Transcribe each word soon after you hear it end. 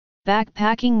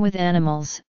Backpacking with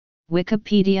animals,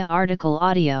 Wikipedia article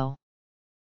audio.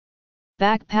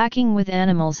 Backpacking with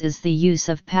animals is the use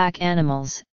of pack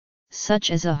animals,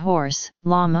 such as a horse,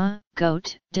 llama,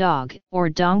 goat, dog, or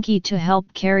donkey to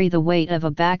help carry the weight of a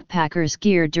backpacker's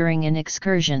gear during an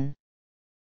excursion.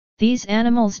 These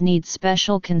animals need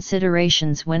special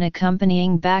considerations when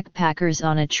accompanying backpackers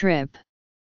on a trip.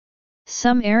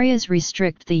 Some areas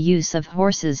restrict the use of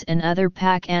horses and other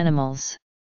pack animals.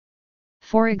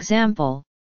 For example,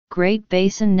 Great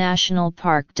Basin National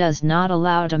Park does not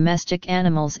allow domestic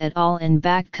animals at all in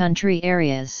backcountry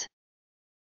areas.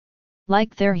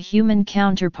 Like their human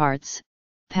counterparts,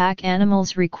 pack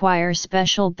animals require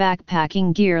special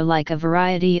backpacking gear like a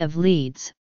variety of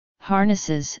leads,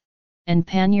 harnesses, and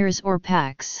panniers or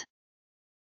packs.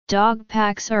 Dog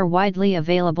packs are widely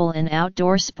available in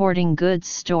outdoor sporting goods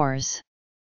stores.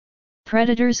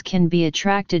 Predators can be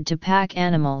attracted to pack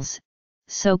animals,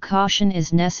 so caution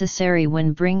is necessary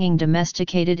when bringing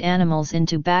domesticated animals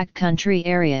into backcountry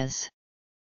areas.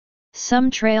 Some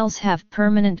trails have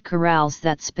permanent corrals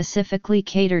that specifically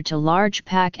cater to large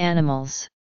pack animals.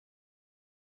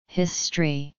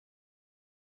 History.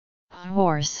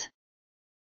 Horse.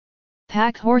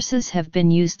 Pack horses have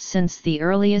been used since the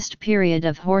earliest period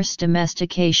of horse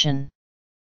domestication.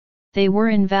 They were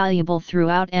invaluable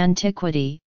throughout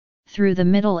antiquity, through the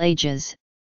Middle Ages,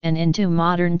 and into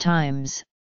modern times,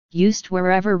 used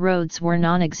wherever roads were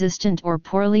non-existent or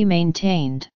poorly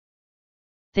maintained.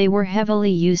 They were heavily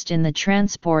used in the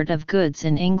transport of goods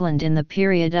in England in the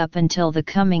period up until the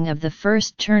coming of the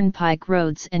first turnpike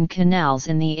roads and canals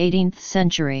in the 18th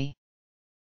century.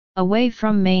 Away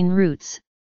from main routes,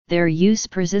 their use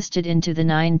persisted into the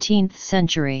 19th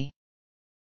century.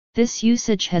 This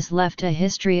usage has left a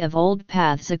history of old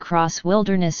paths across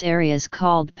wilderness areas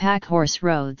called packhorse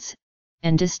roads,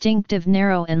 and distinctive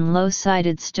narrow and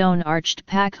low-sided stone-arched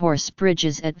packhorse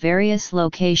bridges at various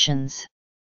locations.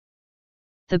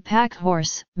 The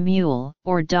packhorse, mule,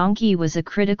 or donkey was a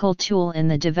critical tool in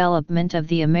the development of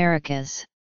the Americas.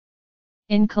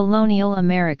 In colonial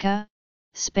America,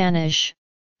 Spanish,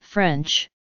 French,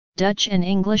 Dutch and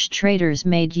English traders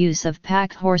made use of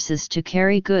pack horses to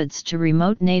carry goods to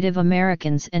remote Native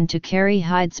Americans and to carry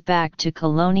hides back to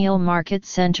colonial market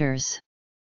centers.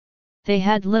 They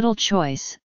had little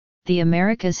choice. The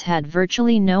Americas had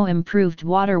virtually no improved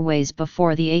waterways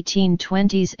before the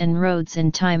 1820s, and roads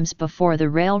in times before the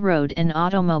railroad and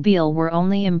automobile were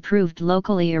only improved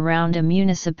locally around a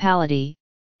municipality,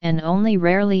 and only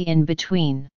rarely in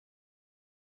between.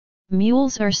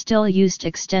 Mules are still used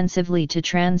extensively to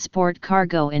transport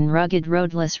cargo in rugged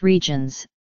roadless regions,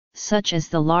 such as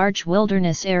the large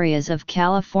wilderness areas of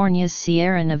California's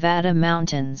Sierra Nevada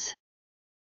mountains.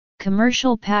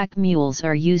 Commercial pack mules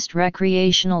are used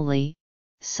recreationally,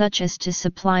 such as to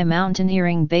supply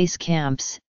mountaineering base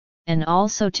camps, and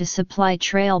also to supply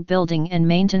trail building and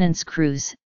maintenance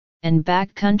crews, and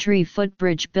backcountry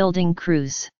footbridge building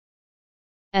crews.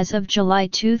 As of July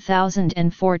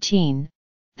 2014,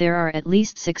 there are at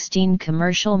least 16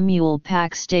 commercial mule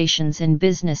pack stations in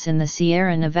business in the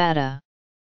Sierra Nevada.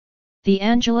 The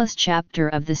Angeles chapter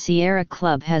of the Sierra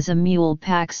Club has a mule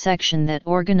pack section that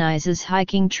organizes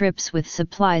hiking trips with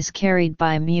supplies carried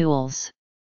by mules.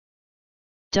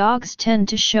 Dogs tend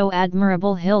to show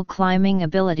admirable hill climbing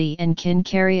ability and can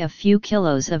carry a few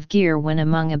kilos of gear when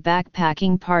among a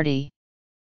backpacking party.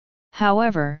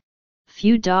 However,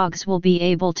 few dogs will be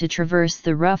able to traverse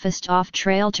the roughest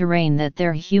off-trail terrain that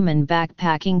their human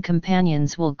backpacking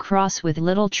companions will cross with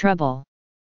little trouble.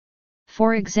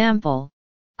 For example,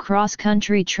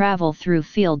 cross-country travel through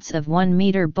fields of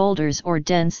 1-meter boulders or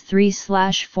dense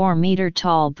 3/4-meter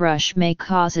tall brush may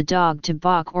cause a dog to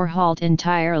balk or halt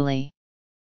entirely.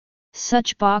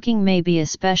 Such balking may be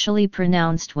especially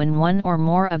pronounced when one or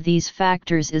more of these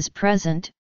factors is present: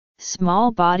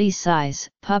 small body size,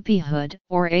 puppyhood,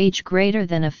 or age greater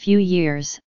than a few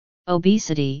years,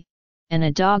 obesity, and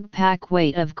a dog pack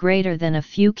weight of greater than a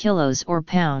few kilos or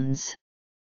pounds.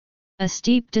 A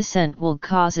steep descent will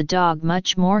cause a dog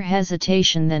much more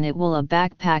hesitation than it will a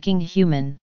backpacking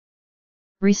human.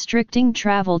 Restricting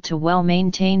travel to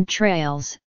well-maintained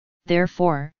trails,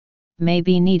 therefore, may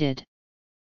be needed.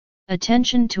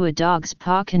 Attention to a dog's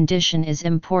paw condition is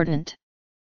important.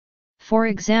 For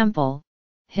example,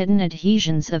 hidden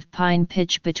adhesions of pine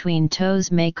pitch between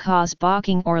toes may cause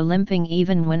balking or limping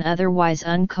even when otherwise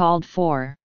uncalled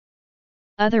for.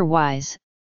 Otherwise,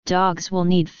 dogs will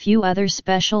need few other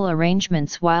special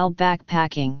arrangements while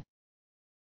backpacking.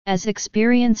 As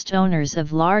experienced owners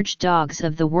of large dogs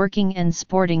of the working and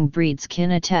sporting breeds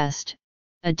can attest,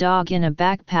 a dog in a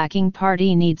backpacking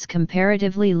party needs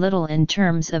comparatively little in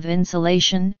terms of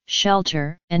insulation,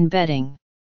 shelter, and bedding.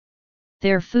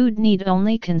 Their food need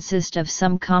only consist of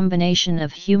some combination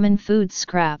of human food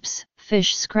scraps,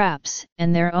 fish scraps,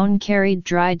 and their own carried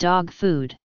dry dog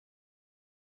food.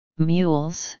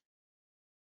 Mules.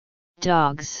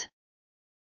 Dogs.